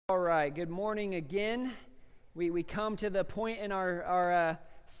All right, good morning again. We come to the point in our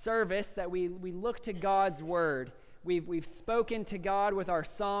service that we look to God's Word. We've spoken to God with our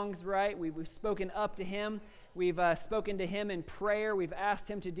songs, right? We've spoken up to Him. We've spoken to Him in prayer. We've asked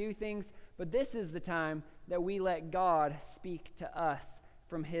Him to do things. But this is the time that we let God speak to us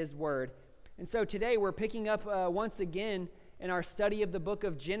from His Word. And so today we're picking up once again in our study of the book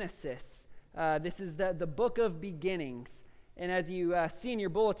of Genesis. This is the book of beginnings. And as you see in your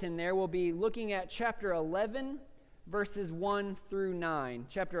bulletin there, we'll be looking at chapter 11, verses 1 through 9.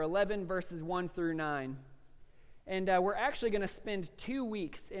 Chapter 11, verses 1 through 9. And we're actually going to spend 2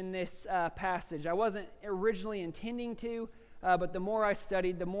 weeks in this passage. I wasn't originally intending to, but the more I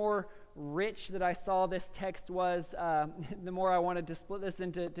studied, the more rich that I saw this text was, the more I wanted to split this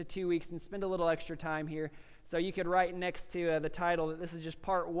into 2 weeks and spend a little extra time here. So you could write next to the title that this is just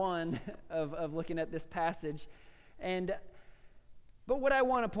part one of looking at this passage. But what I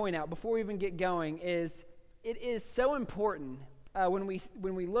want to point out before we even get going is it is so important when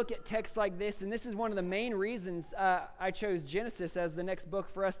we look at texts like this, and this is one of the main reasons I chose Genesis as the next book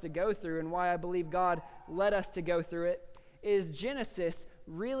for us to go through and why I believe God led us to go through it, is Genesis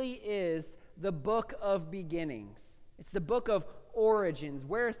really is the book of beginnings. It's the book of origins,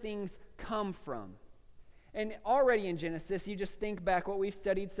 where things come from. And already in Genesis, you just think back what we've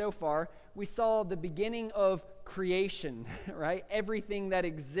studied so far, we saw the beginning of creation, right? Everything that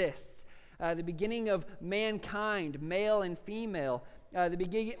exists. The beginning of mankind, male and female.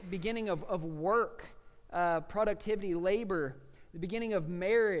 The beginning of work, productivity, labor. The beginning of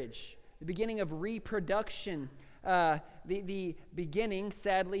marriage. The beginning of reproduction. The beginning,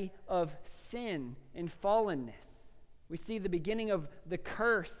 sadly, of sin and fallenness. We see the beginning of the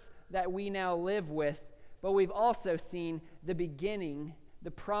curse that we now live with. But we've also seen the beginning,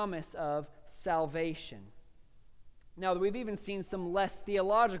 the promise of salvation. Now, we've even seen some less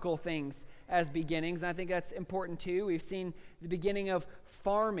theological things as beginnings, and I think that's important too. We've seen the beginning of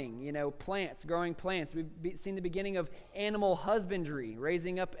farming, plants, growing plants. We've seen the beginning of animal husbandry,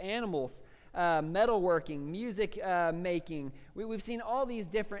 raising up animals, metalworking, music making. We've seen all these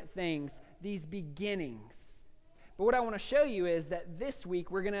different things, these beginnings. But what I want to show you is that this week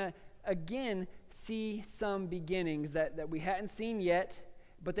we're going to again see some beginnings that we hadn't seen yet,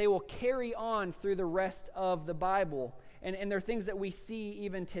 but they will carry on through the rest of the Bible. And they're things that we see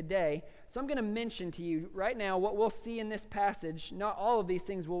even today. So I'm going to mention to you right now what we'll see in this passage. Not all of these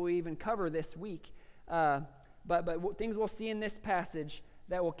things will we even cover this week, but things we'll see in this passage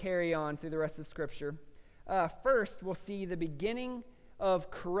that will carry on through the rest of Scripture. First, we'll see the beginning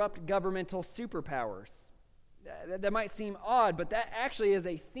of corrupt governmental superpowers. That might seem odd, but that actually is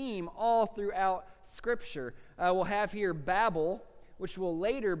a theme all throughout Scripture. We'll have here Babel, which will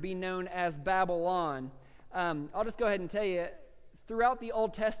later be known as Babylon. I'll just go ahead and tell you, throughout the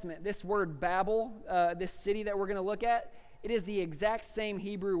Old Testament, this word Babel, this city that we're going to look at, it is the exact same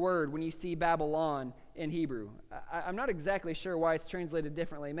Hebrew word when you see Babylon in Hebrew. I'm not exactly sure why it's translated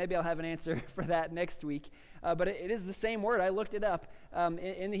differently. Maybe I'll have an answer for that next week. But it is the same word. I looked it up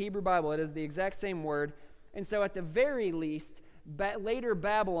in the Hebrew Bible. It is the exact same word. And so at the very least, later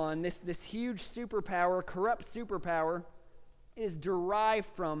Babylon, this huge superpower, corrupt superpower, is derived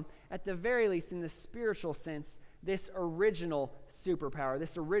from, at the very least in the spiritual sense, this original superpower,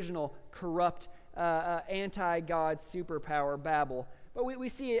 this original corrupt anti-God superpower, Babel. But we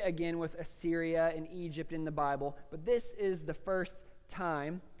see it again with Assyria and Egypt in the Bible, but this is the first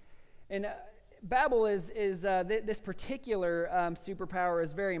time. And Babel is this particular superpower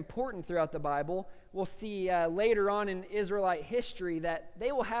is very important throughout the Bible. We'll see later on in Israelite history that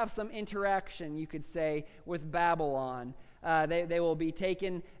they will have some interaction, you could say, with Babylon. They will be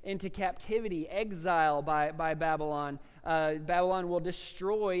taken into captivity, exile by Babylon. Babylon will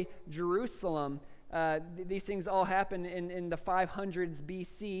destroy Jerusalem. These things all happen in the 500s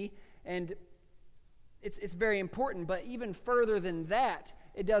BC, and it's very important. But even further than that,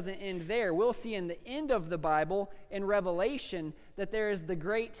 it doesn't end there. We'll see in the end of the Bible, in Revelation, that there is the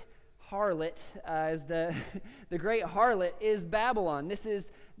great harlot, the great harlot is Babylon. This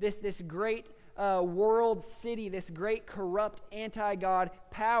is this great world city, this great corrupt anti-God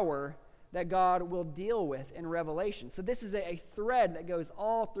power that God will deal with in Revelation. So this is a thread that goes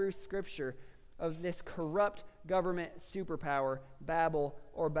all through Scripture of this corrupt government superpower, Babel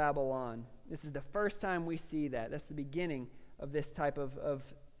or Babylon. This is the first time we see that. That's the beginning of this type of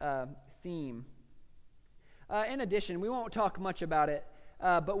theme. In addition, we won't talk much about it,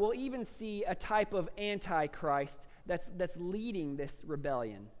 but we'll even see a type of antichrist that's leading this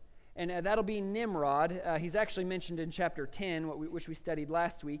rebellion. And that'll be Nimrod. He's actually mentioned in chapter 10, which we studied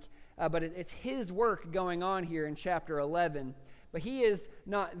last week, but it's his work going on here in chapter 11. But he is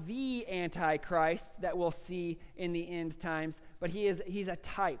not the Antichrist that we'll see in the end times, but he's a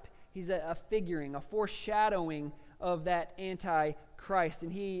type. He's a figuring, a foreshadowing of that Antichrist.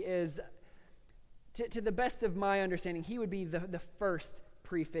 And he is, to the best of my understanding, he would be the first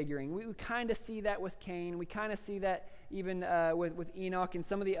prefiguring. We kind of see that with Cain. We kind of see that even with Enoch and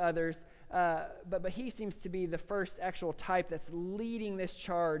some of the others. But he seems to be the first actual type that's leading this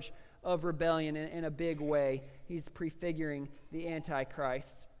charge of rebellion in a big way. He's prefiguring the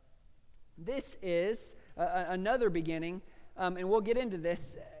Antichrist. This is another beginning, and we'll get into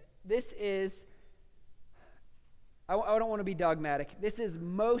this. This is, I don't want to be dogmatic. This is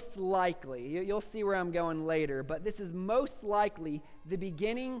most likely, you'll see where I'm going later, but this is most likely the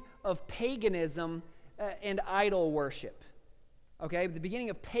beginning of paganism and idol worship. Okay, the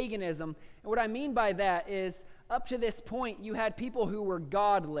beginning of paganism. And what I mean by that is, up to this point, you had people who were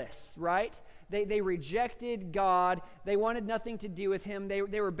godless, right? They rejected God. They wanted nothing to do with him. They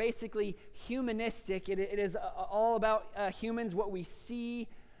were basically humanistic. It is all about humans, what we see.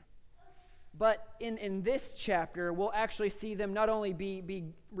 But in this chapter, we'll actually see them not only be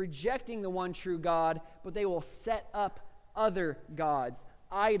rejecting the one true God, but they will set up other gods,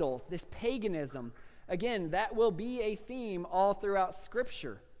 idols, this paganism. Again, that will be a theme all throughout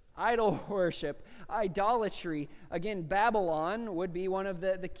Scripture. Idol worship, idolatry. Again, Babylon would be one of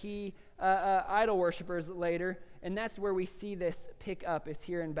the key idol worshipers later, and that's where we see this pick up, is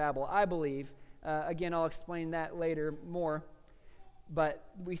here in Babel, I believe. Again, I'll explain that later more. But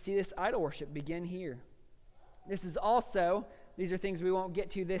we see this idol worship begin here. This is also, these are things we won't get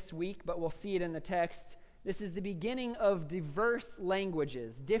to this week, but we'll see it in the text. This is the beginning of diverse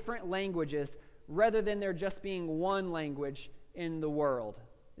languages, different languages, rather than there just being one language in the world.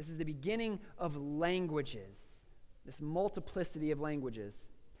 This is the beginning of languages, this multiplicity of languages.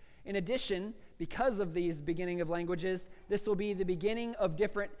 In addition, because of these beginning of languages, this will be the beginning of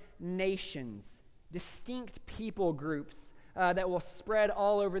different nations, distinct people groups that will spread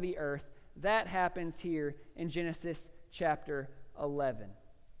all over the earth. That happens here in Genesis chapter 11.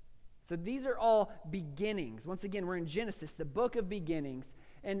 So these are all beginnings. Once again, we're in Genesis, the book of beginnings.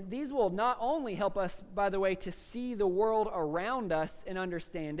 And these will not only help us, by the way, to see the world around us and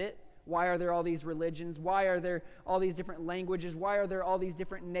understand it. Why are there all these religions? Why are there all these different languages? Why are there all these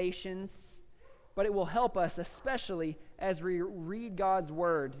different nations? But it will help us, especially as we read God's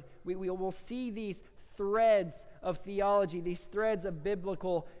word. We will see these threads of theology, these threads of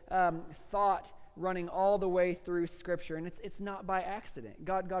biblical thought running all the way through Scripture. And it's not by accident.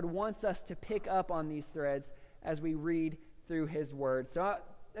 God wants us to pick up on these threads as we read through his word. So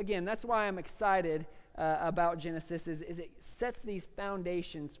again, that's why I'm excited about Genesis, is it sets these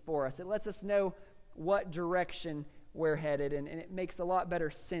foundations for us. It lets us know what direction we're headed, and it makes a lot better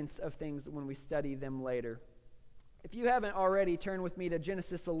sense of things when we study them later. If you haven't already, turn with me to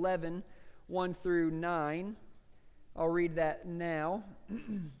Genesis 11, 1 through 9. I'll read that now.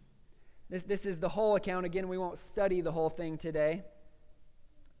 This is the whole account. Again, we won't study the whole thing today.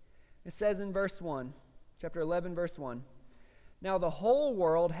 It says in verse 1, chapter 11, verse 1, "Now the whole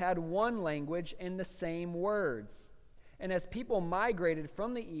world had one language and the same words. And as people migrated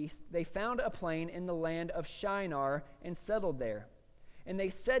from the east, they found a plain in the land of Shinar and settled there. And they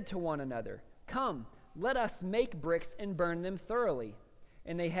said to one another, 'Come, let us make bricks and burn them thoroughly.'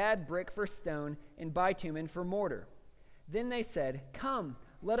 And they had brick for stone and bitumen for mortar. Then they said, 'Come,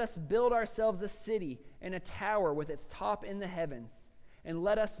 let us build ourselves a city and a tower with its top in the heavens. And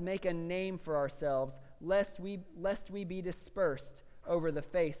let us make a name for ourselves, lest we be dispersed over the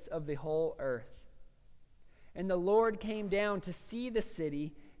face of the whole earth.' And the Lord came down to see the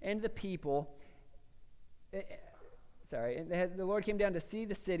city and the people. The Lord came down to see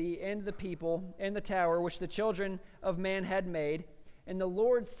the city and the people and the tower which the children of man had made. And the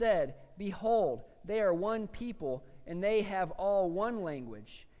Lord said, 'Behold, they are one people, and they have all one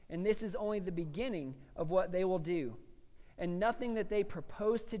language. And this is only the beginning of what they will do. And nothing that they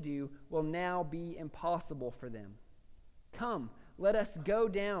propose to do will now be impossible for them. Come, let us go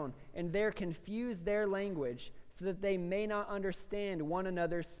down and there confuse their language, so that they may not understand one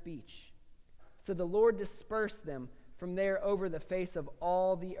another's speech.' So the Lord dispersed them from there over the face of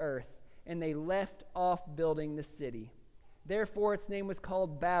all the earth, and they left off building the city. Therefore its name was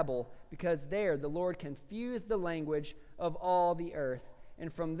called Babel, because there the Lord confused the language of all the earth.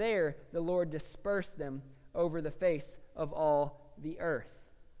 And from there the Lord dispersed them over the face of all the earth."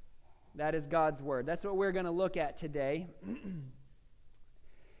 That is God's word. That's what we're going to look at today.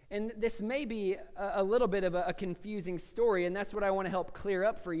 And this may be a little bit of a confusing story, and that's what I want to help clear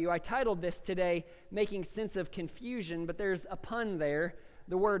up for you. I titled this today, "Making Sense of Confusion," but there's a pun there.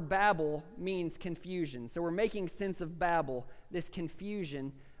 The word Babel means confusion. So we're making sense of Babel. this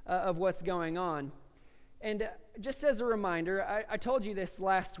confusion of what's going on. And just as a reminder, I told you this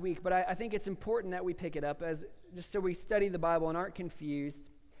last week, but I think it's important that we pick it up as just so we study the Bible and aren't confused.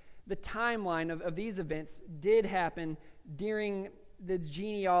 The timeline of these events did happen during the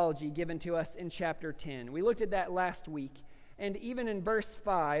genealogy given to us in chapter 10. We looked at that last week. And even in verse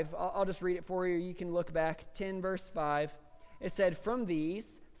 5, I'll just read it for you. You can look back, 10 verse 5. It said, "From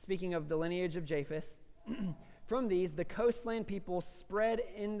these," speaking of the lineage of Japheth, "from these the coastland people spread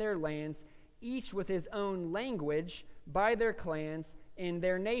in their lands, each with his own language, by their clans and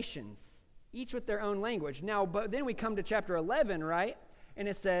their nations." Each with their own language. Now, but then we come to chapter 11, right? And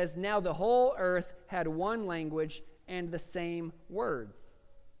it says, "Now the whole earth had one language and the same words."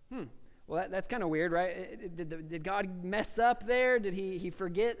 Well, that's kind of weird, right? Did God mess up there? Did he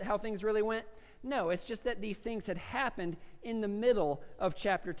forget how things really went? No, it's just that these things had happened in the middle of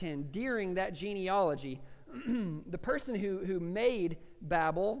chapter 10, during that genealogy. The person who made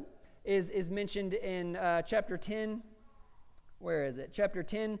Babel is mentioned in chapter 10. Where is it? Chapter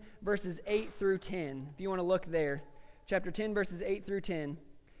 10, verses 8 through 10. If you want to look there. Chapter 10, verses 8 through 10.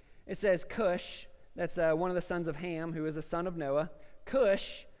 It says, Cush, that's one of the sons of Ham, who is a son of Noah.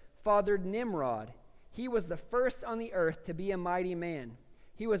 Cush fathered Nimrod. He was the first on the earth to be a mighty man.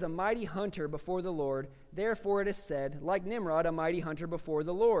 He was a mighty hunter before the Lord. Therefore it is said, like Nimrod, a mighty hunter before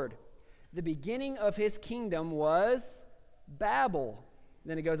the Lord. The beginning of his kingdom was Babel.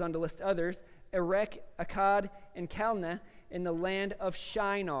 Then it goes on to list others. Erech, Akkad, and Calneh in the land of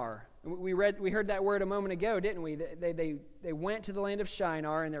Shinar. We heard that word a moment ago, didn't we? They went to the land of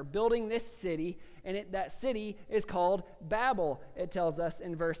Shinar, and they're building this city, and that city is called Babel, it tells us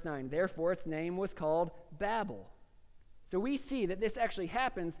in verse 9. Therefore, its name was called Babel. So we see that this actually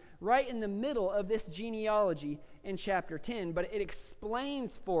happens right in the middle of this genealogy in chapter 10, but it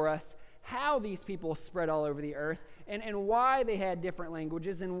explains for us how these people spread all over the earth and why they had different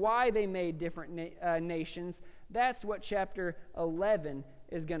languages and why they made different nations. That's what chapter 11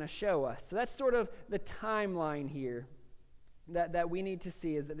 is going to show us. So that's sort of the timeline here that we need to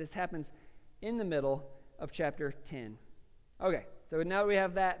see, is that this happens in the middle of chapter 10. Okay, so now that we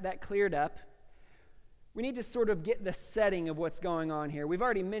have that cleared up, we need to sort of get the setting of what's going on here. We've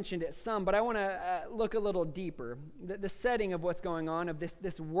already mentioned it some, but I want to look a little deeper. The setting of what's going on, of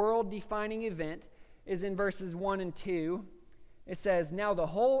this world-defining event, is in verses 1 and 2. It says, "Now the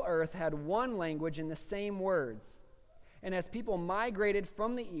whole earth had one language and the same words. And as people migrated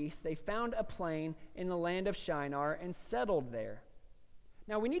from the east, they found a plain in the land of Shinar and settled there."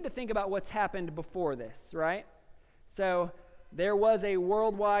 Now we need to think about what's happened before this, right? So there was a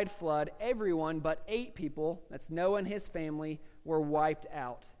worldwide flood. Everyone but 8 people, that's Noah and his family, were wiped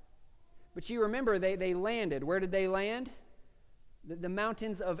out. But you remember they landed. Where did they land? The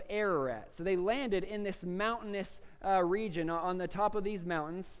mountains of Ararat. So they landed in this mountainous region on the top of these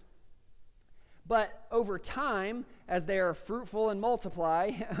mountains. But over time, as they are fruitful and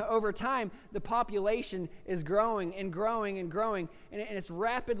multiply, over time, the population is growing and growing and growing, and it's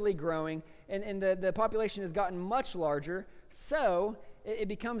rapidly growing, and the population has gotten much larger. So it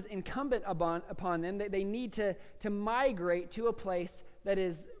becomes incumbent upon them that they need to migrate to a place that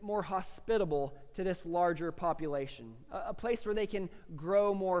is more hospitable to this larger population, a place where they can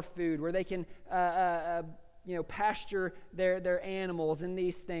grow more food, where they can pasture their animals and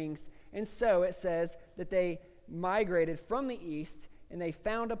these things. And so it says that they migrated from the east, and they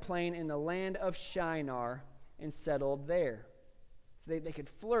found a plain in the land of Shinar and settled there. So they could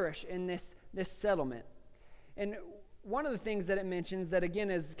flourish in this settlement. And one of the things that it mentions that, again,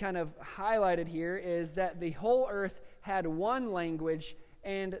 is kind of highlighted here is that the whole earth had one language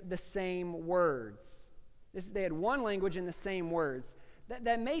and the same words. They had one language and the same words.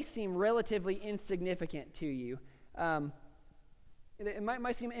 That may seem relatively insignificant to you. It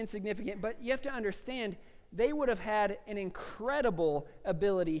might seem insignificant, but you have to understand they would have had an incredible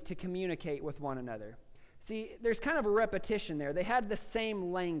ability to communicate with one another. See, there's kind of a repetition there. They had the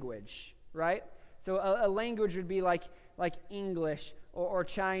same language, right? So a language would be like English or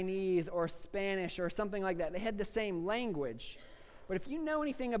Chinese or Spanish or something like that. They had the same language. But if you know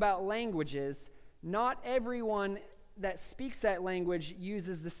anything about languages, not everyone that speaks that language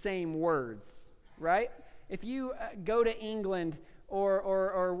uses the same words, right? If you go to England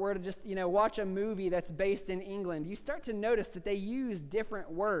or were to just watch a movie that's based in England, you start to notice that they use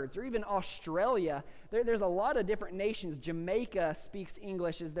different words. Or even Australia, there's a lot of different nations. Jamaica speaks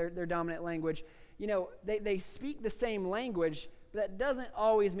English as their dominant language. They speak the same language, but that doesn't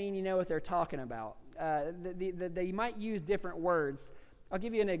always mean you know what they're talking about. They might use different words. I'll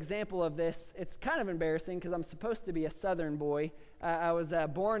give you an example of this. It's kind of embarrassing because I'm supposed to be a Southern boy. I was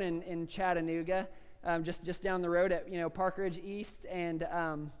born in Chattanooga, just down the road at Park Ridge East, and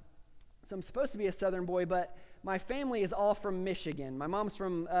so I'm supposed to be a Southern boy, but my family is all from Michigan. My mom's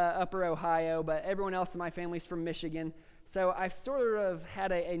from Upper Ohio, but everyone else in my family's from Michigan. So I've sort of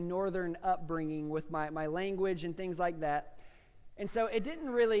had a northern upbringing with my language and things like that. And so it didn't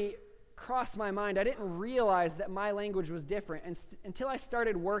really cross my mind. I didn't realize that my language was different until I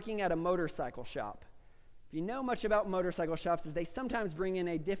started working at a motorcycle shop. If you know much about motorcycle shops, is they sometimes bring in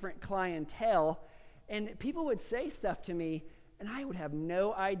a different clientele, and people would say stuff to me, and I would have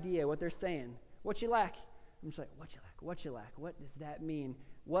no idea what they're saying. What you lack? I'm just like, what you lack? What you lack? What does that mean?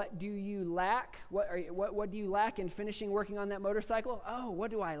 What do you lack? What do you lack in finishing working on that motorcycle? Oh, what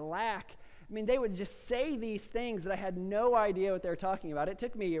do I lack? I mean, they would just say these things that I had no idea what they were talking about. It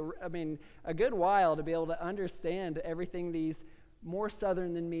took me, a good while to be able to understand everything these more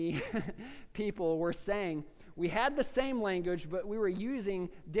Southern than me people were saying. We had the same language, but we were using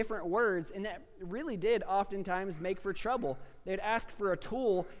different words, and that really did oftentimes make for trouble. They'd ask for a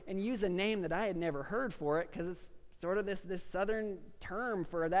tool and use a name that I had never heard for it, because it's sort of this Southern term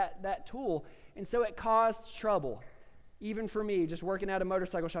for that tool. And so it caused trouble, even for me, just working at a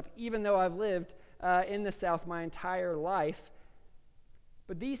motorcycle shop, even though I've lived in the South my entire life.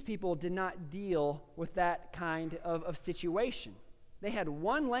 But these people did not deal with that kind of situation. They had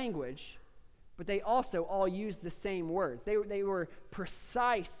one language, but they also all used the same words. They were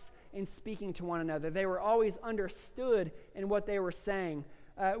precise in speaking to one another. They were always understood in what they were saying.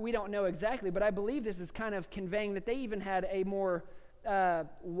 We don't know exactly, but I believe this is kind of conveying that they even had a more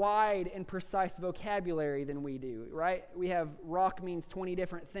wide and precise vocabulary than we do, right? We have rock means 20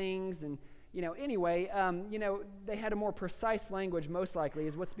 different things, and anyway, they had a more precise language, most likely,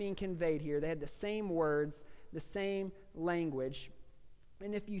 is what's being conveyed here. They had the same words, the same language.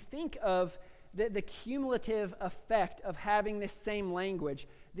 And if you think of the cumulative effect of having this same language,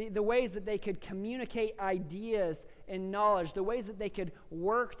 the ways that they could communicate ideas and knowledge, the ways that they could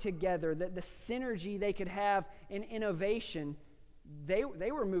work together, the synergy they could have in innovation, they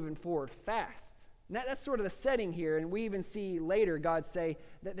were moving forward fast. And that's sort of the setting here, and we even see later God say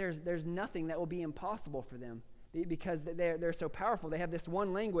that there's nothing that will be impossible for them because they're so powerful. They have this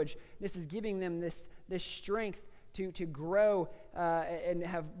one language. This is giving them this strength to grow and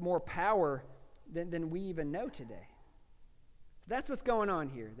have more power than we even know today. So that's what's going on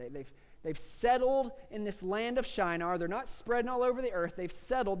here. They've settled in this land of Shinar. They're not spreading all over the earth. They've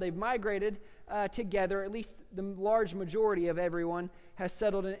settled. They've migrated together. At least the large majority of everyone has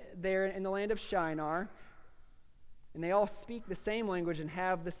settled there in the land of Shinar. And they all speak the same language and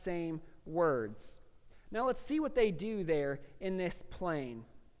have the same words. Now let's see what they do there in this plain.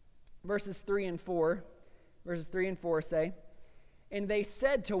 Verses 3 and 4 say, "And they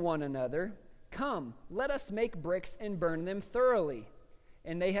said to one another, 'Come, let us make bricks and burn them thoroughly.'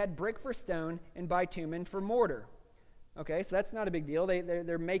 And they had brick for stone and bitumen for mortar." Okay, so that's not a big deal.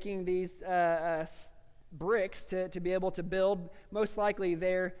 They're making these bricks to be able to build. Most likely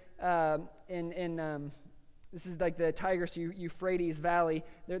they're this is like the Tigris Euphrates Valley.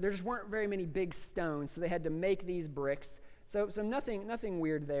 There just weren't very many big stones, so they had to make these bricks. So nothing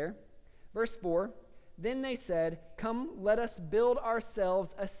weird there. Verse 4, "Then they said, 'Come, let us build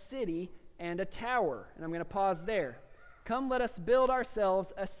ourselves a city and a tower.'" And I'm going to pause there. "Come, let us build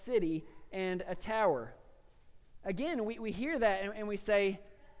ourselves a city and a tower." Again, we hear that and we say,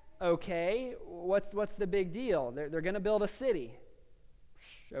 okay, what's the big deal? They're going to build a city.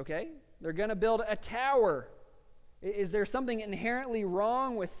 Okay, they're going to build a tower. Is there something inherently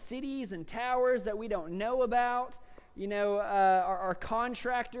wrong with cities and towers that we don't know about? Are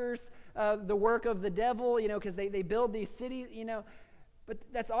contractors the work of the devil, because they build these cities, But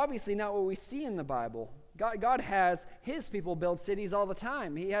that's obviously not what we see in the Bible. God has his people build cities all the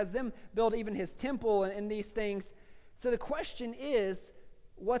time. He has them build even his temple and these things. So the question is,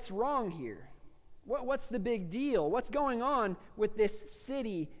 what's wrong here? What's the big deal? What's going on with this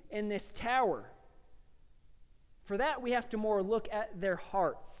city and this tower? For that, we have to more look at their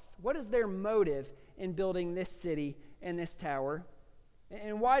hearts. What is their motive in building this city and this tower?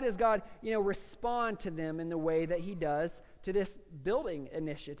 And why does God, respond to them in the way that he does to this building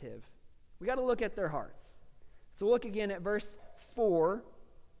initiative? We got to look at their hearts. So look again at verse 4,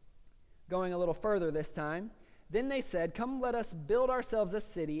 going a little further this time. "Then they said, 'Come, let us build ourselves a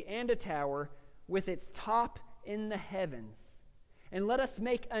city and a tower with its top in the heavens. And let us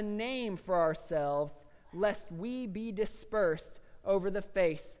make a name for ourselves, lest we be dispersed over the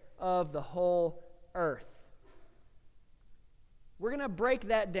face of the whole earth.'" We're going to break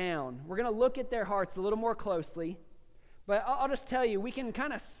that down. We're going to look at their hearts a little more closely. But I'll just tell you, we can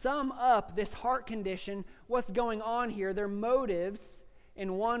kind of sum up this heart condition, what's going on here, their motives,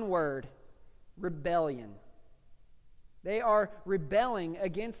 in one word: rebellion. They are rebelling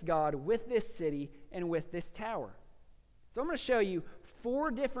against God with this city and with this tower. So I'm going to show you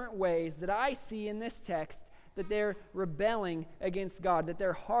 4 different ways that I see in this text that they're rebelling against God, that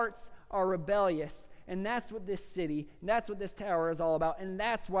their hearts are rebellious. And that's what this city, and that's what this tower is all about. And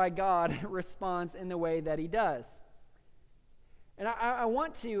that's why God responds in the way that he does. And I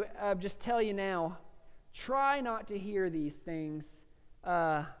want to just tell you now, try not to hear these things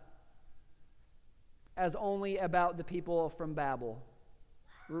as only about the people from Babel.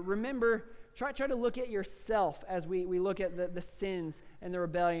 Remember, try to look at yourself as we look at the sins and the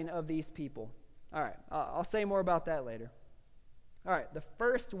rebellion of these people. All right, I'll say more about that later. All right, the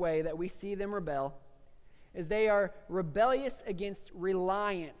first way that we see them rebel is they are rebellious against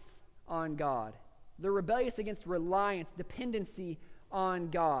reliance on God. They're rebellious against reliance, dependency on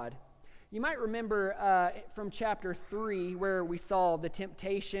God. You might remember from chapter 3 where we saw the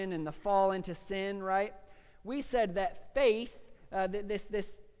temptation and the fall into sin, right? We said that faith,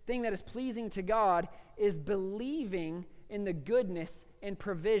 this thing that is pleasing to God, is believing in the goodness and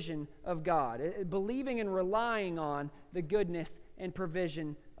provision of God. Believing and relying on the goodness and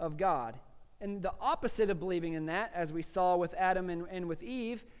provision of God. And the opposite of believing in that, as we saw with Adam and with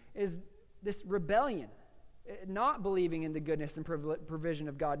Eve, is this rebellion. Not believing in the goodness and provision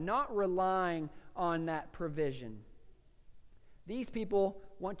of God, not relying on that provision. These people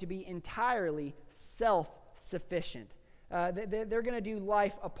want to be entirely self-sufficient. They're going to do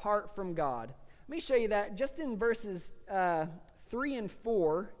life apart from God. Let me show you that just in verses 3 and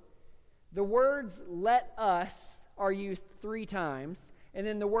 4. The words "let us" are used 3 times, and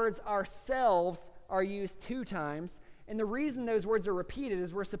then the words "ourselves" are used 2 times. And the reason those words are repeated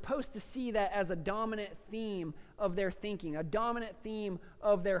is we're supposed to see that as a dominant theme of their thinking, a dominant theme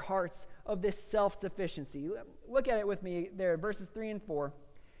of their hearts, of this self-sufficiency. Look at it with me there, verses 3 and 4.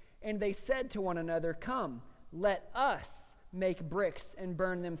 And they said to one another, "Come, let us make bricks and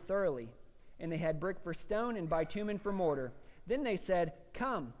burn them thoroughly." And they had brick for stone and bitumen for mortar. Then they said,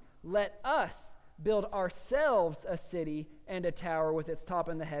 "Come, let us build ourselves a city and a tower with its top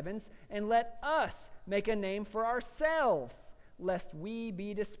in the heavens, and let us make a name for ourselves, lest we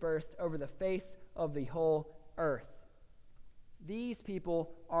be dispersed over the face of the whole earth." These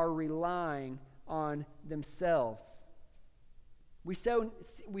people are relying on themselves. We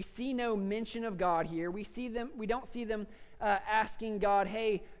see no mention of God here. We don't see them asking God,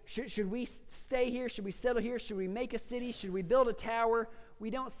 "Hey, should we stay here? Should we settle here? Should we make a city? Should we build a tower?"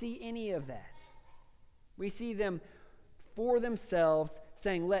 We don't see any of that. We see them for themselves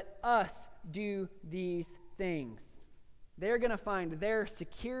saying, "Let us do these things." They're going to find their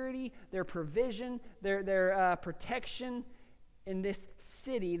security, their provision, their protection in this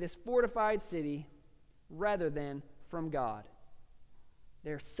city, this fortified city, rather than from God.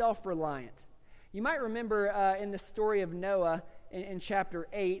 They're self-reliant. You might remember in the story of Noah in chapter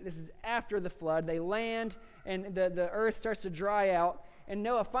 8, this is after the flood. They land and the earth starts to dry out. And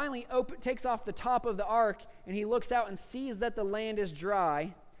Noah finally takes off the top of the ark, and he looks out and sees that the land is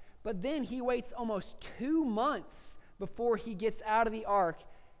dry. But then he waits almost 2 months before he gets out of the ark.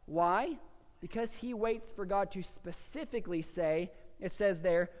 Why? Because he waits for God to specifically say, it says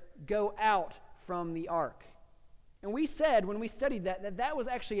there, "Go out from the ark." And we said when we studied that was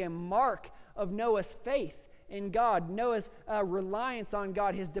actually a mark of Noah's faith in God, Noah's reliance on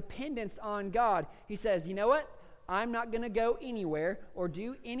God, his dependence on God. He says, "You know what? I'm not going to go anywhere or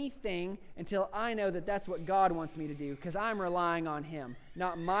do anything until I know that that's what God wants me to do, because I'm relying on him.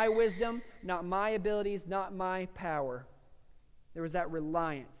 Not my wisdom, not my abilities, not my power." There was that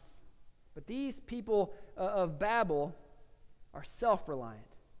reliance. But these people of Babel are self-reliant.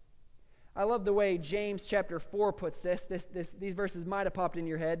 I love the way James chapter 4 puts this. These verses might have popped in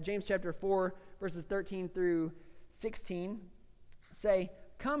your head. James chapter 4, verses 13 through 16 say,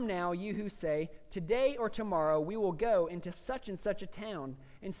 "Come now, you who say, 'Today or tomorrow we will go into such and such a town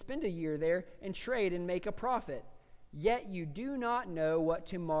and spend a year there and trade and make a profit. Yet you do not know what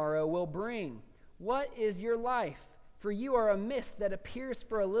tomorrow will bring. What is your life? For you are a mist that appears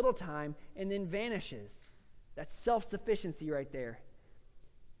for a little time and then vanishes." That's self-sufficiency right there.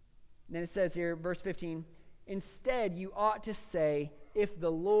 And then it says here, verse 15, "Instead you ought to say, 'If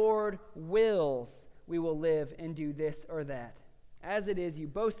the Lord wills, we will live and do this or that.' As it is, you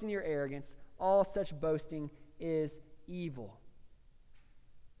boast in your arrogance. All such boasting is evil."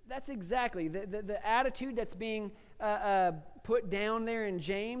 That's exactly the attitude that's being put down there in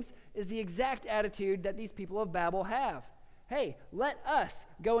James is the exact attitude that these people of Babel have. Hey, let us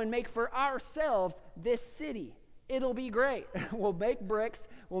go and make for ourselves this city. It'll be great. We'll make bricks.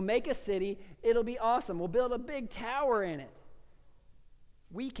 We'll make a city. It'll be awesome. We'll build a big tower in it.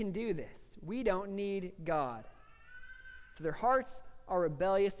 We can do this. We don't need God. So their hearts are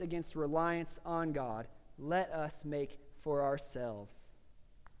rebellious against reliance on God. Let us make for ourselves.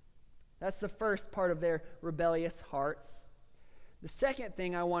 That's the first part of their rebellious hearts. The second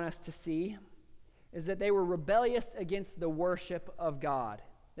thing I want us to see is that they were rebellious against the worship of God.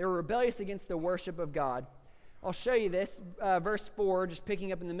 They were rebellious against the worship of God. I'll show you this. Verse 4, just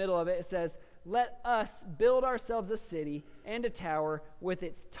picking up in the middle of it, it says, "Let us build ourselves a city and a tower with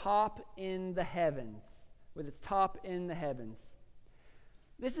its top in the heavens." With its top in the heavens.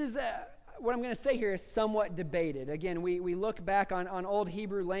 This is, what I'm going to say here is somewhat debated. Again, we look back on Old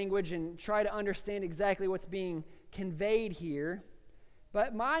Hebrew language and try to understand exactly what's being conveyed here.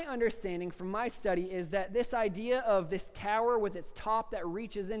 But my understanding from my study is that this idea of this tower with its top that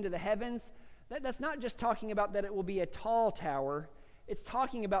reaches into the heavens, that's not just talking about that it will be a tall tower. It's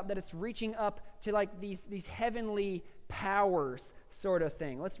talking about that it's reaching up to like these heavenly powers sort of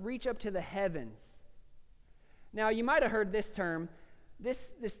thing. Let's reach up to the heavens. Now, you might have heard this term.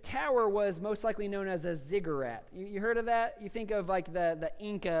 This tower was most likely known as a ziggurat. You heard of that? You think of like the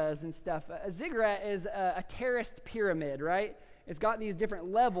Incas and stuff. A ziggurat is a terraced pyramid, right? It's got these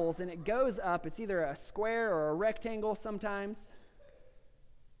different levels, and it goes up. It's either a square or a rectangle sometimes.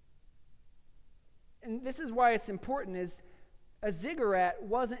 And this is why it's important, is a ziggurat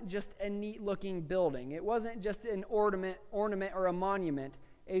wasn't just a neat-looking building. It wasn't just an ornament or a monument.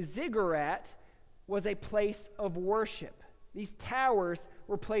 A ziggurat was a place of worship. These towers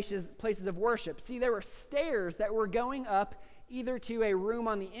were places of worship. See, there were stairs that were going up either to a room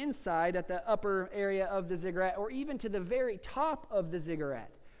on the inside at the upper area of the ziggurat or even to the very top of the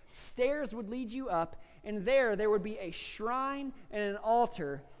ziggurat. Stairs would lead you up, and there would be a shrine and an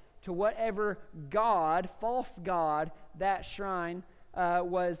altar to whatever god, false god, that shrine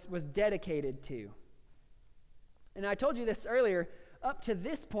was dedicated to. And I told you this earlier. Up to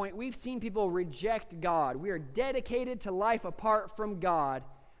this point, we've seen people reject God. We are dedicated to life apart from God.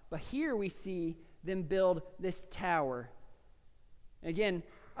 But here we see them build this tower. Again,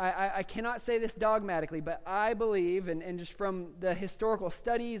 I cannot say this dogmatically, but I believe, and just from the historical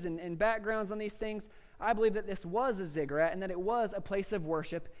studies and backgrounds on these things, I believe that this was a ziggurat and that it was a place of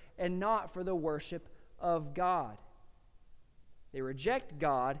worship and not for the worship of God. They reject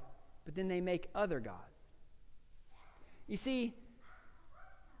God, but then they make other gods. You see,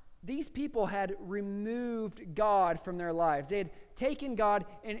 these people had removed God from their lives. They had taken God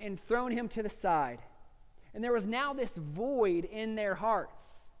and thrown him to the side. And there was now this void in their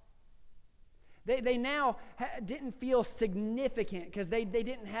hearts. They now didn't feel significant because they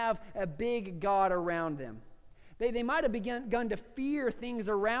didn't have a big God around them. They might have begun to fear things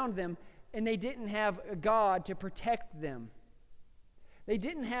around them, and they didn't have a God to protect them. They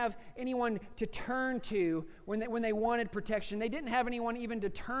didn't have anyone to turn to when they wanted protection. They didn't have anyone even to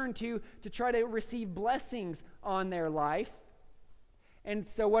turn to try to receive blessings on their life. And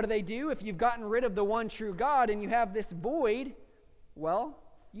so what do? If you've gotten rid of the one true God and you have this void, well,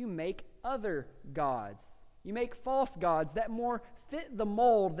 you make other gods. You make false gods that more fit the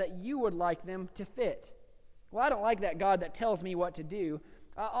mold that you would like them to fit. Well, I don't like that God that tells me what to do.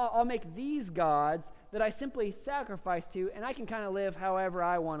 I'll make these gods that I simply sacrifice to, and I can kind of live however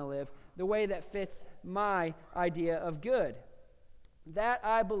I want to live, the way that fits my idea of good. That,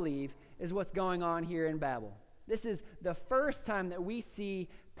 I believe, is what's going on here in Babel. This is the first time that we see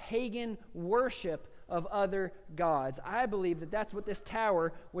pagan worship of other gods. I believe that that's what this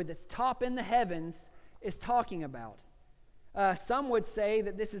tower with its top in the heavens is talking about. Some would say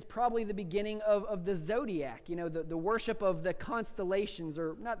that this is probably the beginning of the zodiac, the worship of the constellations,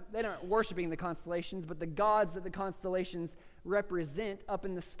 or not, they aren't worshiping the constellations, but the gods that the constellations represent up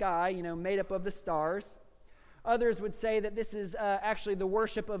in the sky, made up of the stars. Others would say that this is actually the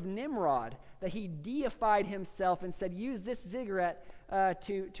worship of Nimrod, that he deified himself and said, use this ziggurat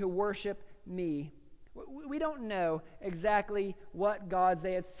to worship me. We don't know exactly what gods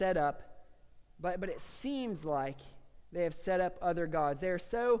they have set up, but it seems like they have set up other gods. They are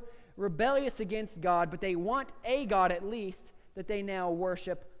so rebellious against God, but they want a God at least, that they now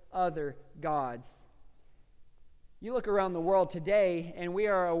worship other gods. You look around the world today, and we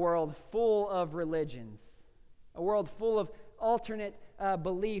are a world full of religions, a world full of alternate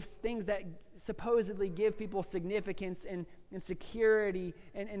beliefs, things that supposedly give people significance and security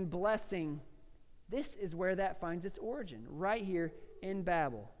and blessing. This is where that finds its origin, right here in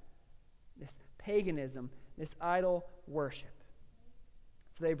Babel. This paganism, this idol worship.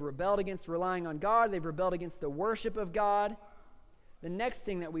 So they've rebelled against relying on God. They've rebelled against the worship of God. The next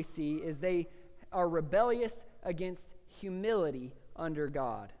thing that we see is they are rebellious against humility under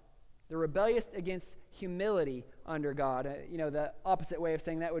God. They're rebellious against humility under God. The opposite way of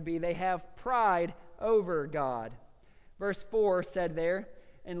saying that would be they have pride over God. Verse 4 said there,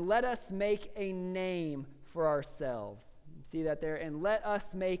 and let us make a name for ourselves. See that there? And let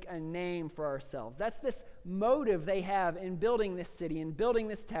us make a name for ourselves. That's this motive they have in building this city and building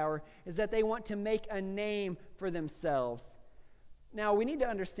this tower, is that they want to make a name for themselves. Now, we need to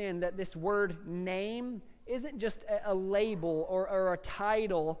understand that this word name isn't just a label or a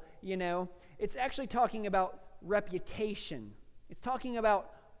title, It's actually talking about reputation. It's talking about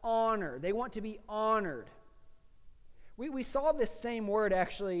honor. They want to be honored. We saw this same word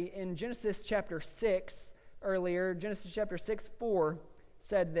actually in Genesis chapter 6 earlier. Genesis chapter 6:4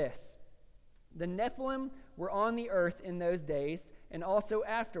 said this: the Nephilim were on the earth in those days, and also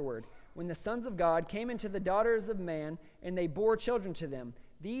afterward, when the sons of God came into the daughters of man, and they bore children to them.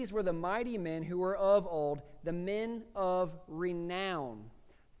 These were the mighty men who were of old, the men of renown.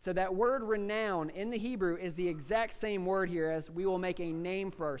 So that word renown in the Hebrew is the exact same word here as we will make a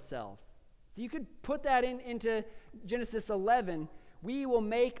name for ourselves. So you could put that into Genesis 11. We will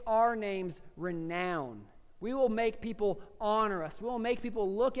make our names renown. We will make people honor us. We will make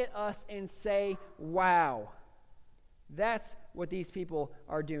people look at us and say, wow. That's what these people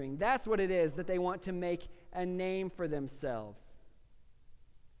are doing. That's what it is that they want to make a name for themselves.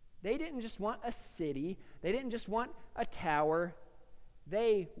 They didn't just want a city. They didn't just want a tower.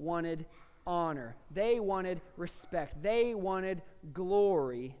 They wanted honor. They wanted respect. They wanted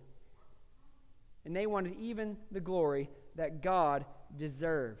glory. And they wanted even the glory that God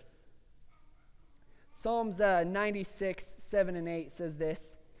deserves. Psalms 96, 7 and 8 says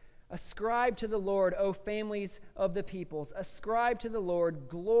this: ascribe to the Lord, O families of the peoples. Ascribe to the Lord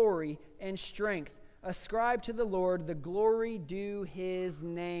glory and strength. Ascribe to the Lord the glory due his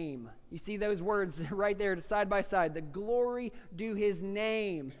name. You see those words right there side by side. The glory due his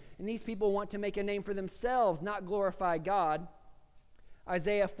name. And these people want to make a name for themselves, not glorify God.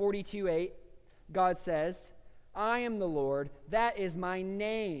 Isaiah 42:8, God says, I am the Lord, that is my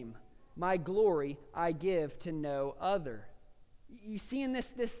name. My glory I give to no other. You see in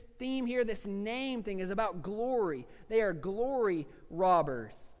this theme here, this name thing is about glory. They are glory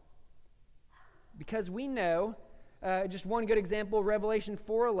robbers. Because we know, just one good example, Revelation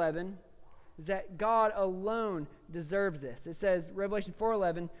 4:11, is that God alone deserves this. It says, Revelation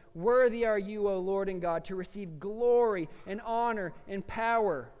 4:11, worthy are you, O Lord and God, to receive glory and honor and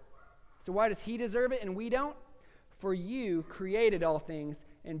power. So why does he deserve it and we don't? For you created all things,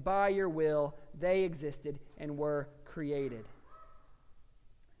 and by your will they existed and were created.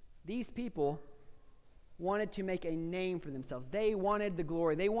 These people wanted to make a name for themselves. They wanted the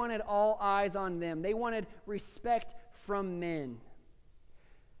glory. They wanted all eyes on them. They wanted respect from men.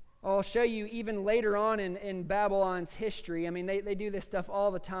 I'll show you even later on in Babylon's history. I mean, they do this stuff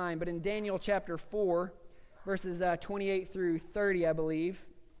all the time. But in Daniel chapter 4, verses 28 through 30, I believe,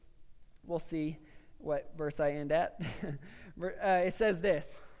 we'll see what verse I end at. It says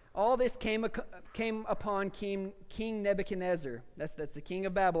this: all this came upon King Nebuchadnezzar. That's the king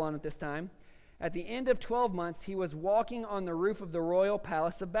of Babylon at this time. At the end of 12 months, he was walking on the roof of the royal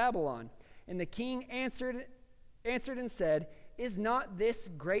palace of Babylon. And the king answered and said, is not this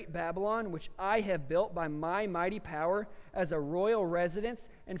great Babylon, which I have built by my mighty power, as a royal residence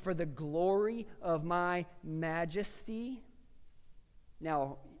and for the glory of my majesty?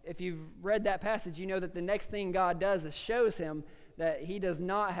 Now, if you've read that passage, you know that the next thing God does is shows him that he does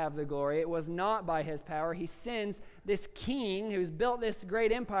not have the glory. It was not by his power. He sends this king who's built this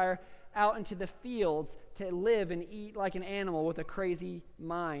great empire out into the fields to live and eat like an animal with a crazy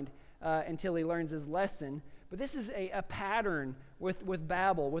mind until he learns his lesson. But this is a pattern with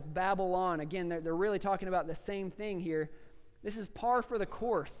Babylon. Again, they're really talking about the same thing here. This is par for the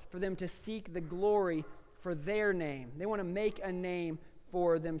course for them to seek the glory for their name. They want to make a name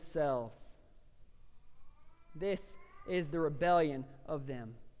for themselves. This is the rebellion of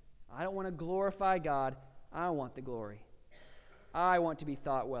them. I don't want to glorify God. I want the glory. I want to be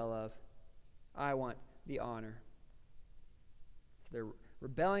thought well of. I want the honor. So they're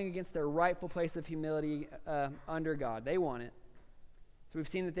rebelling against their rightful place of humility under God. They want it. So we've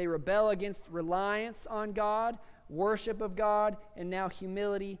seen that they rebel against reliance on God, worship of God, and now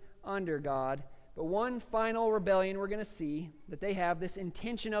humility under God. But one final rebellion we're going to see, that they have this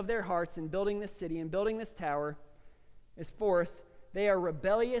intention of their hearts in building this city and building this tower, is fourth, they are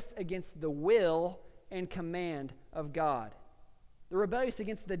rebellious against the will and command of God. They're rebellious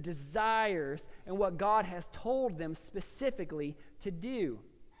against the desires and what God has told them specifically to do.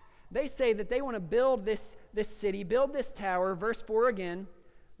 They say that they want to build this city, build this tower, verse 4 again,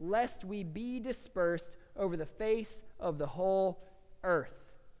 lest we be dispersed over the face of the whole earth.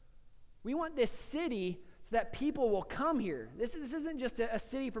 We want this city so that people will come here. This isn't just a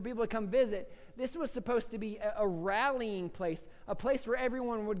city for people to come visit. This was supposed to be a rallying place, a place where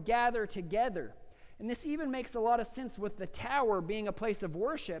everyone would gather together. And this even makes a lot of sense with the tower being a place of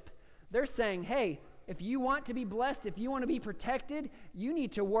worship. They're saying, hey, if you want to be blessed, if you want to be protected, you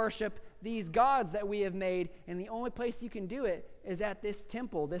need to worship these gods that we have made. And the only place you can do it is at this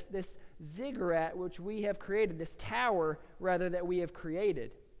temple, this ziggurat which we have created, this tower, rather, that we have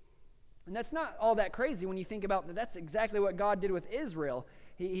created. And that's not all that crazy when you think about that. That's exactly what God did with Israel.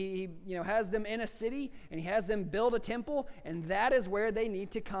 He has them in a city, and he has them build a temple, and that is where they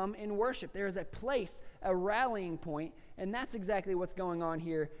need to come and worship. There is a place, a rallying point, and that's exactly what's going on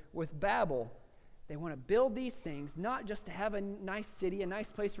here with Babel. They want to build these things, not just to have a nice city, a nice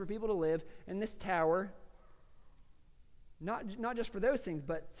place for people to live, and this tower, not just for those things,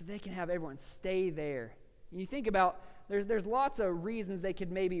 but so they can have everyone stay there. And you think about, there's lots of reasons they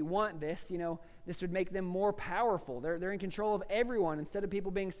could maybe want this. This would make them more powerful. They're in control of everyone instead of people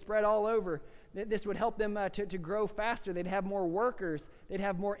being spread all over. This would help them to grow faster. They'd have more workers. They'd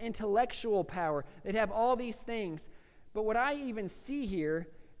have more intellectual power. They'd have all these things. But what I even see here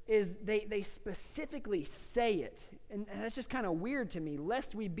is they specifically say it. And that's just kind of weird to me.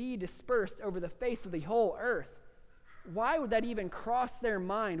 Lest we be dispersed over the face of the whole earth. Why would that even cross their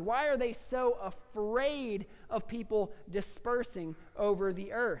mind? Why are they so afraid of people dispersing over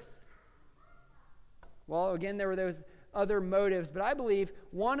the earth? Well, again, there were those other motives, but I believe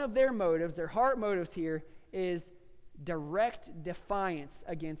one of their motives, their heart motives here, is direct defiance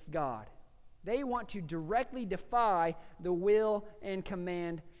against God. They want to directly defy the will and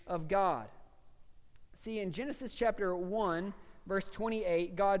command of God. See, in Genesis chapter 1, verse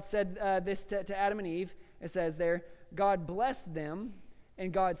 28, God said this to Adam and Eve. It says there, God blessed them,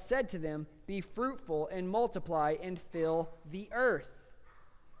 and God said to them, be fruitful and multiply and fill the earth.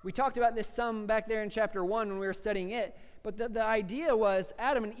 We talked about this some back there in chapter 1 when we were studying it, but the idea was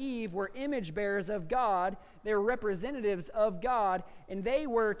Adam and Eve were image bearers of God. They were representatives of God, and they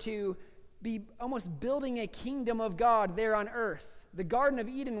were to be almost building a kingdom of God there on earth. The Garden of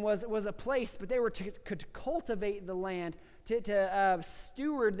Eden was a place, but they were to cultivate the land, to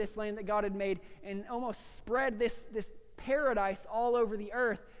steward this land that God had made, and almost spread this paradise all over the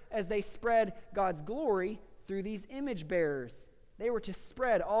earth as they spread God's glory through these image bearers. They were to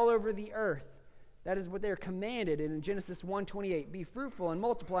spread all over the earth. That is what they're commanded in Genesis 1:28. Be fruitful and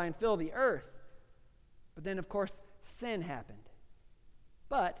multiply and fill the earth. But then, of course, sin happened.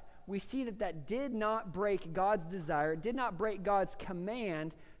 But we see that did not break God's desire, did not break God's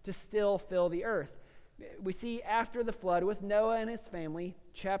command to still fill the earth. We see after the flood with Noah and his family,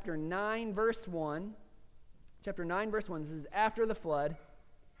 chapter 9, verse 1. Chapter 9, verse 1, this is after the flood.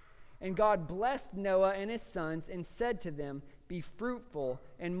 And God blessed Noah and his sons and said to them, be fruitful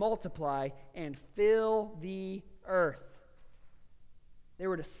and multiply and fill the earth. They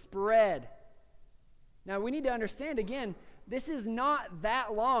were to spread. Now we need to understand again, this is not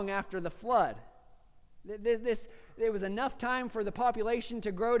that long after the flood. There was enough time for the population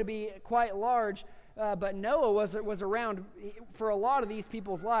to grow to be quite large, but Noah was around for a lot of these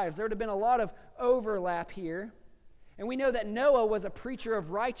people's lives. There would have been a lot of overlap here. And we know that Noah was a preacher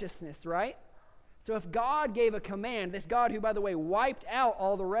of righteousness, right? So if God gave a command, this God who, by the way, wiped out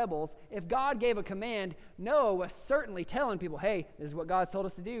all the rebels, if God gave a command, Noah was certainly telling people, hey, this is what God's told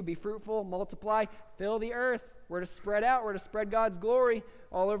us to do. Be fruitful, multiply, fill the earth. We're to spread out. We're to spread God's glory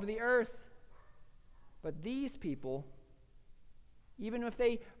all over the earth. But these people, even if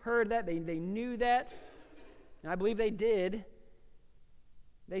they heard that, they knew that, and I believe they did,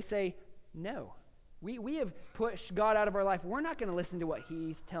 they say, no. We have pushed God out of our life. We're not going to listen to what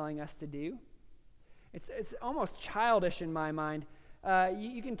he's telling us to do. It's almost childish in my mind.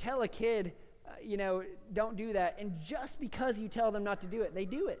 You can tell a kid, don't do that. And just because you tell them not to do it, they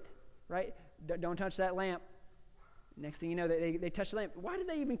do it, right? Don't touch that lamp. Next thing you know, they touch the lamp. Why did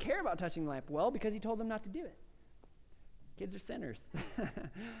they even care about touching the lamp? Well, because he told them not to do it. Kids are sinners,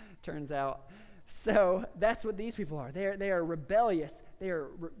 turns out. So that's what these people are. They are rebellious. They are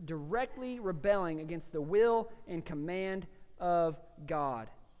directly rebelling against the will and command of God.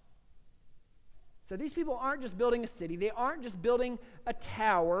 So these people aren't just building a city. They aren't just building a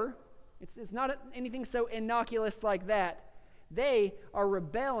tower. It's not anything so innocuous like that. They are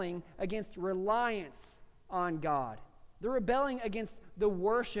rebelling against reliance on God. They're rebelling against the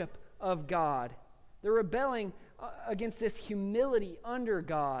worship of God. They're rebelling against this humility under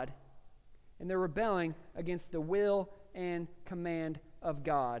God. And they're rebelling against the will and command of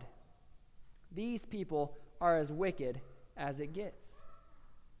God. These people are as wicked as it gets.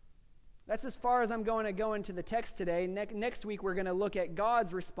 That's as far as I'm going to go into the text today. Next week, we're going to look at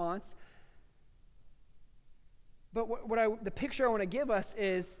God's response But the picture I want to give us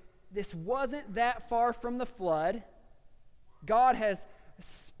is this wasn't that far from the flood. God has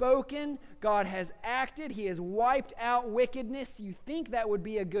spoken. God has acted. He has wiped out wickedness. You think that would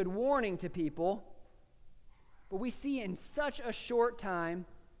be a good warning to people. But we see in such a short time,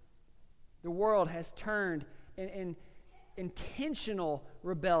 the world has turned in intentional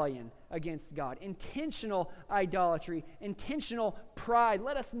rebellion against God, intentional idolatry, intentional pride.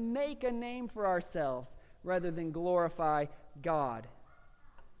 Let us make a name for ourselves rather than glorify God.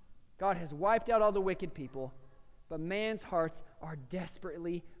 God has wiped out all the wicked people, but man's hearts are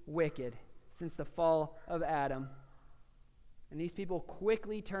desperately wicked since the fall of Adam. And these people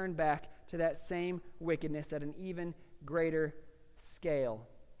quickly turn back to that same wickedness at an even greater scale.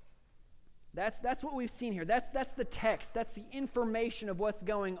 That's what we've seen here. That's the text. That's the information of what's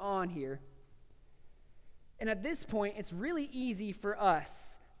going on here. And at this point, it's really easy for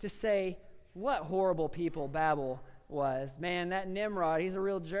us to say, what horrible people Babel was. Man, that Nimrod, he's a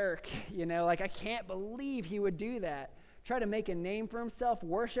real jerk. I can't believe he would do that. Try to make a name for himself,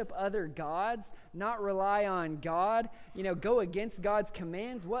 worship other gods, not rely on God, go against God's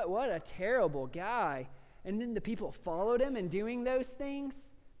commands. What a terrible guy. And then the people followed him in doing those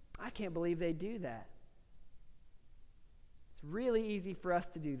things. I can't believe they do that. It's really easy for us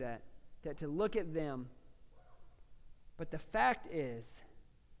to do that to look at them. But the fact is,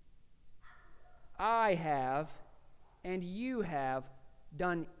 I have and you have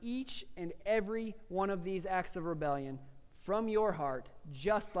done each and every one of these acts of rebellion from your heart,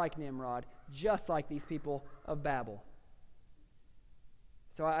 just like Nimrod, just like these people of Babel.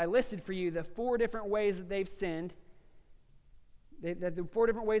 So I listed for you the 4 different ways that they've sinned, the 4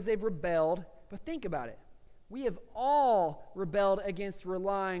 different ways they've rebelled. But think about it. We have all rebelled against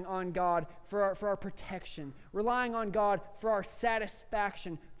relying on God for our protection, relying on God for our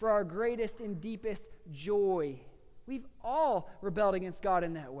satisfaction, for our greatest and deepest joy. We've all rebelled against God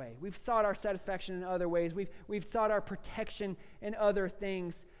in that way. We've sought our satisfaction in other ways. We've sought our protection in other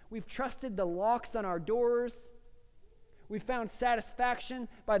things. We've trusted the locks on our doors. We've found satisfaction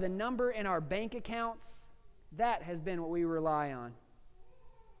by the number in our bank accounts. That has been what we rely on.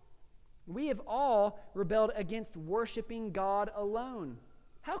 We have all rebelled against worshiping God alone.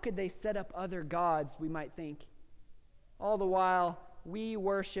 How could they set up other gods, we might think? All the while, we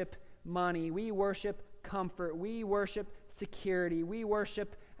worship money. We worship comfort. We worship security. We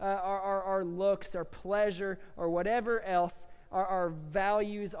worship our looks, our pleasure, or whatever else our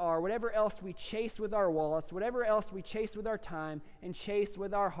values are, whatever else we chase with our wallets, whatever else we chase with our time and chase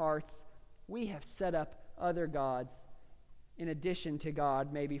with our hearts. We have set up other gods in addition to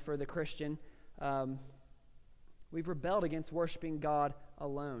God, maybe for the Christian. We've rebelled against worshiping God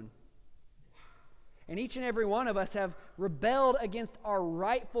alone. And each and every one of us have rebelled against our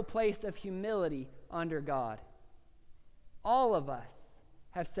rightful place of humility under God. All of us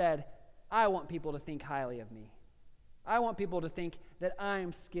have said, I want people to think highly of me. I want people to think that I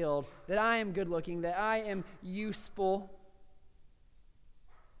am skilled, that I am good looking, that I am useful.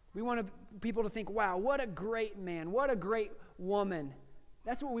 We want people to think, wow, what a great man, what a great woman.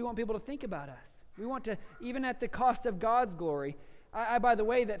 That's what we want people to think about us. We want to, even at the cost of God's glory. I by the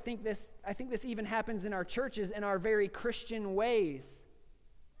way, I think this even happens in our churches in our very Christian ways.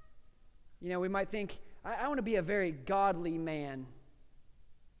 We might think, I want to be a very godly man.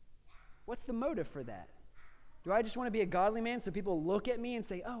 What's the motive for that? Do I just want to be a godly man so people look at me and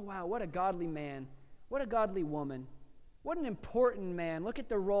say, oh, wow, what a godly man, what a godly woman, what an important man, look at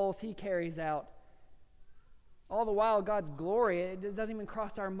the roles he carries out. All the while, God's glory, it doesn't even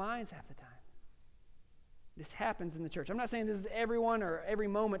cross our minds half the time. This happens in the church. I'm not saying this is everyone or every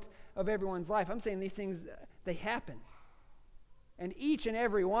moment of everyone's life. I'm saying these things, they happen. And each and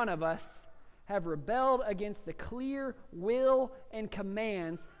every one of us have rebelled against the clear will and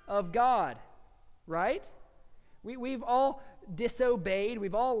commands of God, right? We've all disobeyed,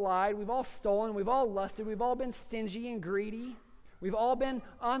 we've all lied, we've all stolen, we've all lusted, we've all been stingy and greedy, we've all been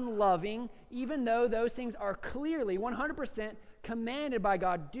unloving, even though those things are clearly 100% commanded by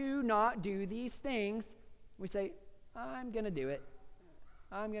God. Do not do these things. We say, I'm going to do it.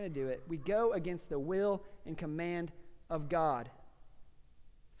 I'm going to do it. We go against the will and command of God.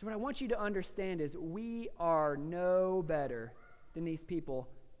 So what I want you to understand is we are no better than these people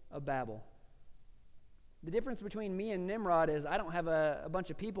of Babel. The difference between me and Nimrod is I don't have a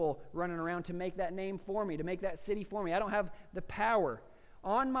bunch of people running around to make that name for me, to make that city for me. I don't have the power.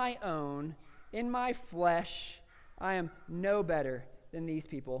 On my own, in my flesh, I am no better than these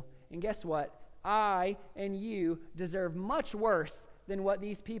people. And guess what? I and you deserve much worse than what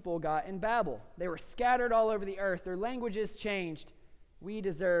these people got in Babel. They were scattered all over the earth. Their languages changed. We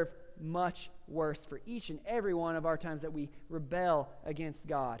deserve much worse for each and every one of our times that we rebel against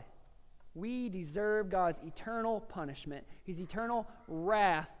God. We deserve God's eternal punishment, his eternal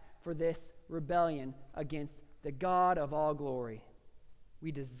wrath for this rebellion against the God of all glory.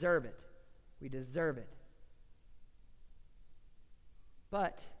 We deserve it. We deserve it.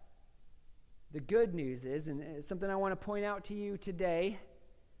 But the good news is, and it's something I want to point out to you today,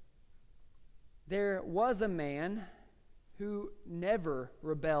 there was a man who never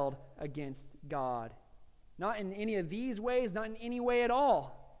rebelled against God. Not in any of these ways, not in any way at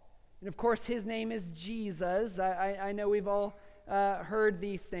all. And of course, his name is Jesus. I know we've all heard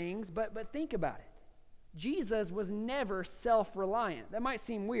these things, but think about it. Jesus was never self-reliant. That might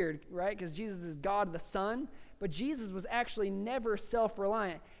seem weird, right? Because Jesus is God the Son, but Jesus was actually never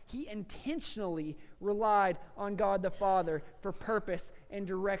self-reliant. He intentionally relied on God the Father for purpose and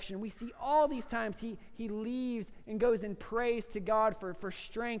direction. We see all these times he leaves and goes and prays to God for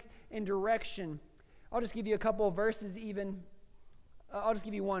strength and direction. I'll just give you a couple of verses even. I'll just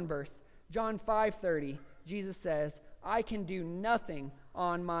give you one verse. John 5:30, Jesus says, I can do nothing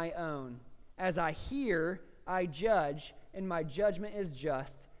on my own. As I hear, I judge, and my judgment is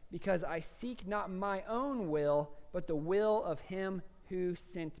just, because I seek not my own will, but the will of him who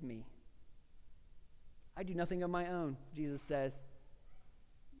sent me. I do nothing of my own, Jesus says.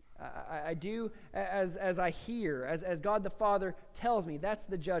 I do as I hear, as God the Father tells me. That's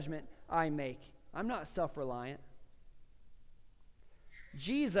the judgment I make. I'm not self-reliant.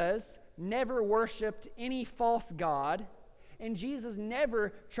 Jesus never worshiped any false god, and Jesus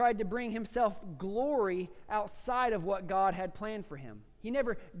never tried to bring himself glory outside of what God had planned for him. He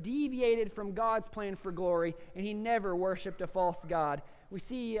never deviated from God's plan for glory, and he never worshiped a false god. We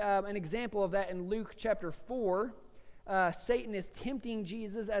see an example of that in Luke chapter 4. Satan is tempting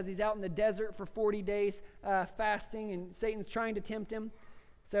Jesus as he's out in the desert for 40 days fasting, and Satan's trying to tempt him.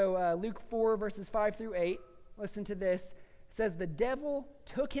 So Luke 4, verses 5 through 8, listen to this. It says, the devil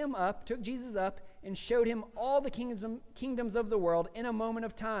took Jesus up, and showed him all the kingdoms of the world in a moment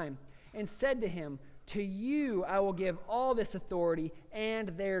of time, and said to him, to you I will give all this authority and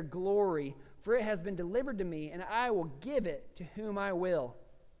their glory, for it has been delivered to me, and I will give it to whom I will.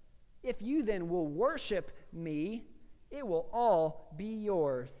 If you then will worship me, it will all be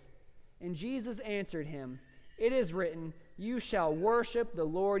yours. And Jesus answered him, it is written, you shall worship the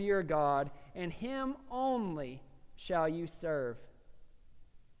Lord your God, and him only shall you serve.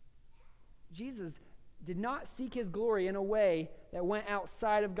 Jesus did not seek his glory in a way that went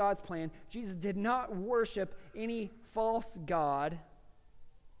outside of God's plan. Jesus did not worship any false god.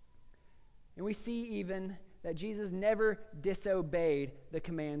 And we see even that Jesus never disobeyed the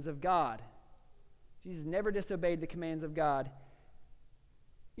commands of God. Jesus never disobeyed the commands of God.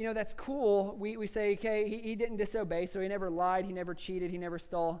 You know, that's cool. We say, okay, he didn't disobey, so he never lied, he never cheated, he never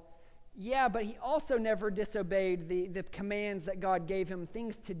stole. Yeah, but he also never disobeyed the commands that God gave him,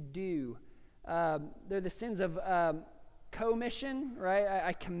 things to do. They're the sins of commission, right?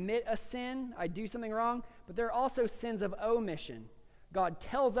 I commit a sin, I do something wrong, but there are also sins of omission. God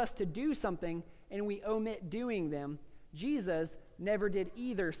tells us to do something, and we omit doing them. Jesus never did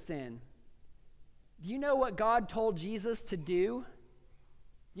either sin. Do you know what God told Jesus to do?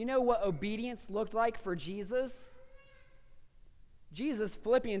 You know what obedience looked like for Jesus?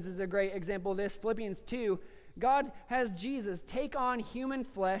 Philippians is a great example of this. Philippians 2, God has Jesus take on human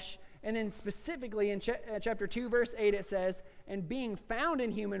flesh, and then specifically in chapter 2, verse 8, it says, and being found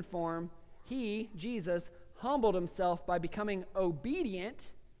in human form, he, Jesus, humbled himself by becoming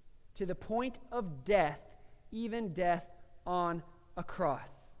obedient to the point of death, even death on a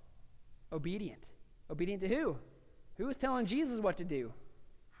cross. Obedient. Obedient to who? Who was telling Jesus what to do?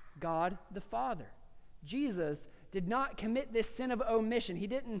 God the Father. Jesus did not commit this sin of omission. He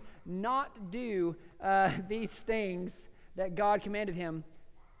didn't not do these things that God commanded him.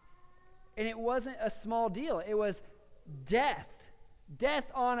 And it wasn't a small deal. It was death. Death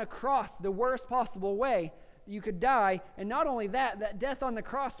on a cross, the worst possible way you could die. And not only that death on the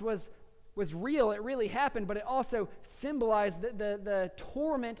cross was real. It really happened, but it also symbolized the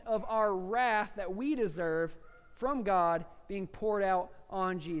torment of our wrath that we deserve from God being poured out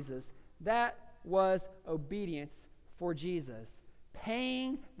on Jesus. That was obedience for Jesus,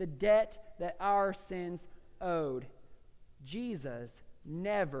 paying the debt that our sins owed. Jesus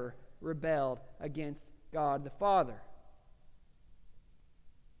never rebelled against God the Father.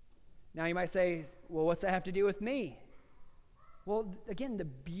 Now you might say, well, what's that have to do with me? Well, again, the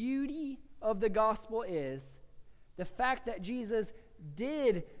beauty of the gospel is the fact that Jesus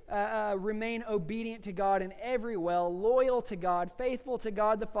did remain obedient to God in every way, loyal to God, faithful to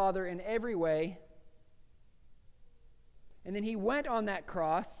God the Father in every way. And then he went on that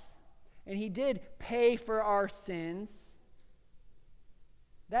cross and he did pay for our sins,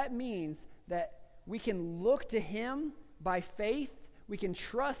 that means that we can look to him by faith, we can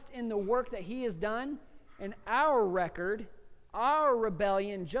trust in the work that he has done, and our record, our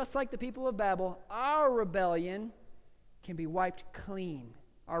rebellion, just like the people of Babel, our rebellion can be wiped clean.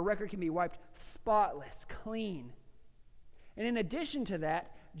 Our record can be wiped spotless, clean. And in addition to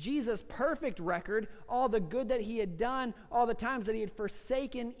that, Jesus' perfect record, all the good that he had done, all the times that he had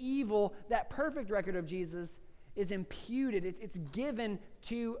forsaken evil, that perfect record of Jesus is imputed. It's given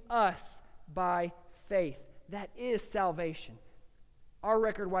to us by faith. That is salvation. Our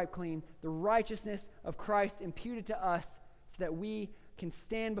record wiped clean, the righteousness of Christ imputed to us so that we can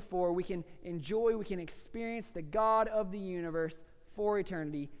stand before, we can enjoy, we can experience the God of the universe for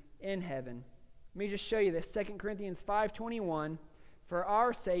eternity in heaven. Let me just show you this. 2 Corinthians 5:21, for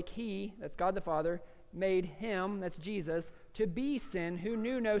our sake he, that's God the Father, made him, that's Jesus, to be sin who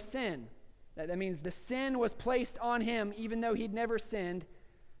knew no sin. That means the sin was placed on him even though he'd never sinned,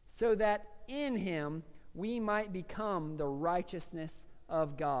 so that in him we might become the righteousness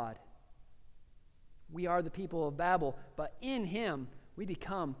of God. We are the people of Babel, but in him we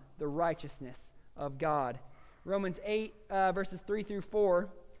become the righteousness of God. Romans 8, verses 3 through 4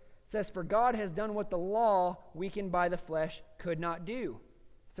 says, for God has done what the law, weakened by the flesh, could not do.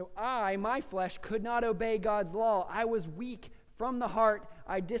 So my flesh, could not obey God's law. I was weak from the heart.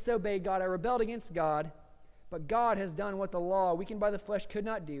 I disobeyed God. I rebelled against God. But God has done what the law, weakened by the flesh, could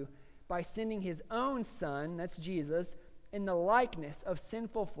not do, by sending his own Son, that's Jesus, in the likeness of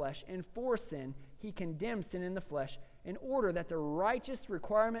sinful flesh, and for sin he condemned sin in the flesh, in order that the righteous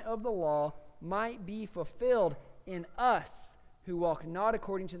requirement of the law might be fulfilled in us, who walk not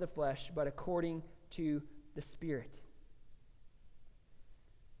according to the flesh, but according to the Spirit.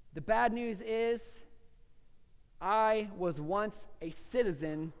 The bad news is, I was once a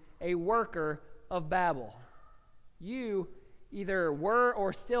citizen, a worker of Babel. You either were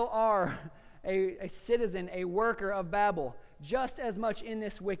or still are a citizen, a worker of Babel, just as much in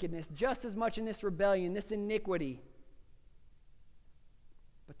this wickedness, just as much in this rebellion, this iniquity.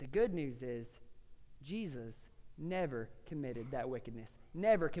 But the good news is, Jesus never committed that wickedness,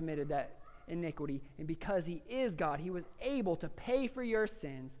 never committed that iniquity. And because he is God, he was able to pay for your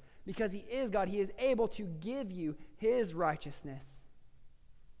sins. Because he is God, he is able to give you his righteousness.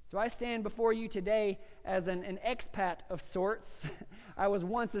 So I stand before you today as an expat of sorts. I was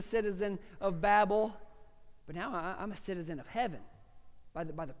once a citizen of Babel, but now I'm a citizen of heaven by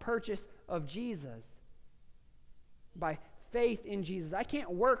the purchase of Jesus, by faith in Jesus. I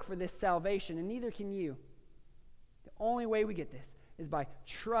can't work for this salvation, and neither can you. The only way we get this is by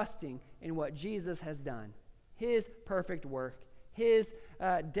trusting in what Jesus has done, his perfect work, his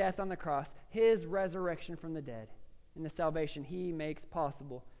death on the cross, his resurrection from the dead, and the salvation he makes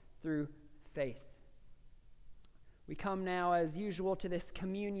possible through faith. We come now, as usual, to this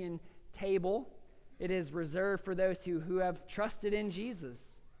communion table. It is reserved for those who have trusted in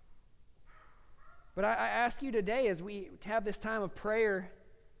Jesus. But I ask you today, as we have this time of prayer,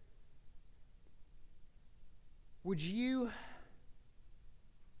 would you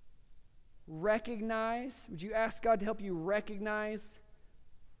ask God to help you recognize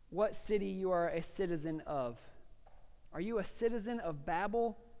what city you are a citizen of? Are you a citizen of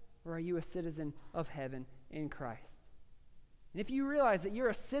Babel, or are you a citizen of heaven in Christ? And if you realize that you're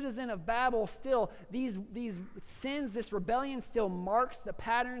a citizen of Babel still, these sins, this rebellion still marks the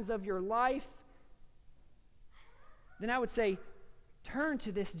patterns of your life, then I would say, turn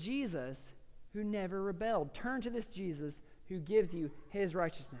to this Jesus who never rebelled. Turn to this Jesus who gives you his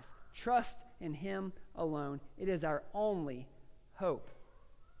righteousness. Trust in him alone. It is our only hope.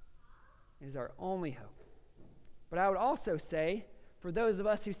 It is our only hope. But I would also say, for those of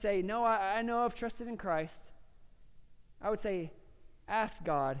us who say, no, I know I've trusted in Christ, I would say, ask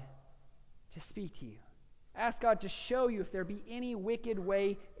God to speak to you. Ask God to show you if there be any wicked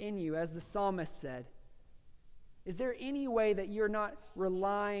way in you, as the psalmist said. Is there any way that you're not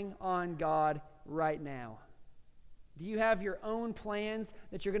relying on God right now? Do you have your own plans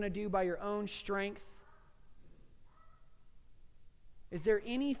that you're going to do by your own strength? Is there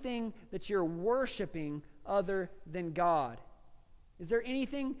anything that you're worshiping other than God? Is there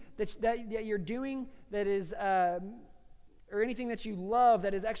anything that you're doing that is, or anything that you love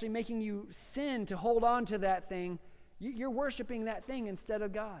that is actually making you sin to hold on to that thing? You're worshiping that thing instead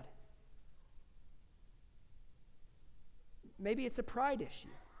of God. Maybe it's a pride issue.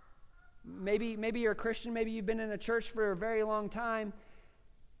 Maybe you're a Christian, maybe you've been in a church for a very long time,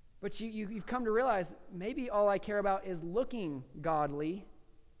 but you've come to realize maybe all I care about is looking godly,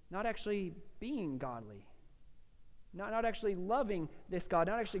 not actually being godly. not actually loving this God,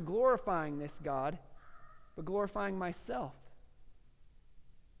 not actually glorifying this God, but glorifying myself.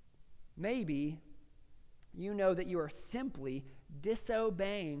 Maybe you know that you are simply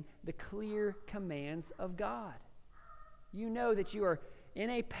disobeying the clear commands of God. You know that you are in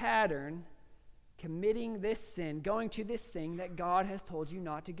a pattern committing this sin, going to this thing that God has told you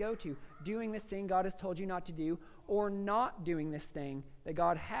not to go to, doing this thing God has told you not to do, or not doing this thing that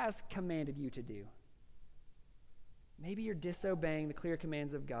God has commanded you to do. Maybe you're disobeying the clear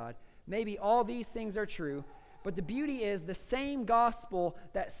commands of God. Maybe all these things are true, but the beauty is the same gospel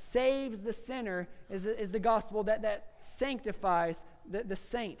that saves the sinner is the gospel that sanctifies the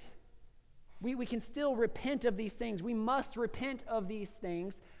saint. We can still repent of these things. We must repent of these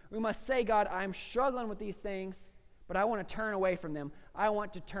things. We must say, God, I'm struggling with these things, but I want to turn away from them. I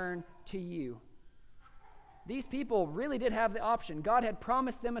want to turn to you. These people really did have the option. God had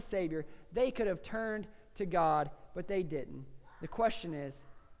promised them a Savior. They could have turned to God, but they didn't. The question is,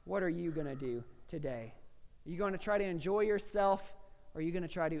 what are you going to do today? Are you going to try to enjoy yourself, or are you going to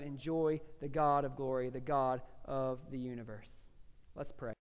try to enjoy the God of glory, the God of the universe? Let's pray.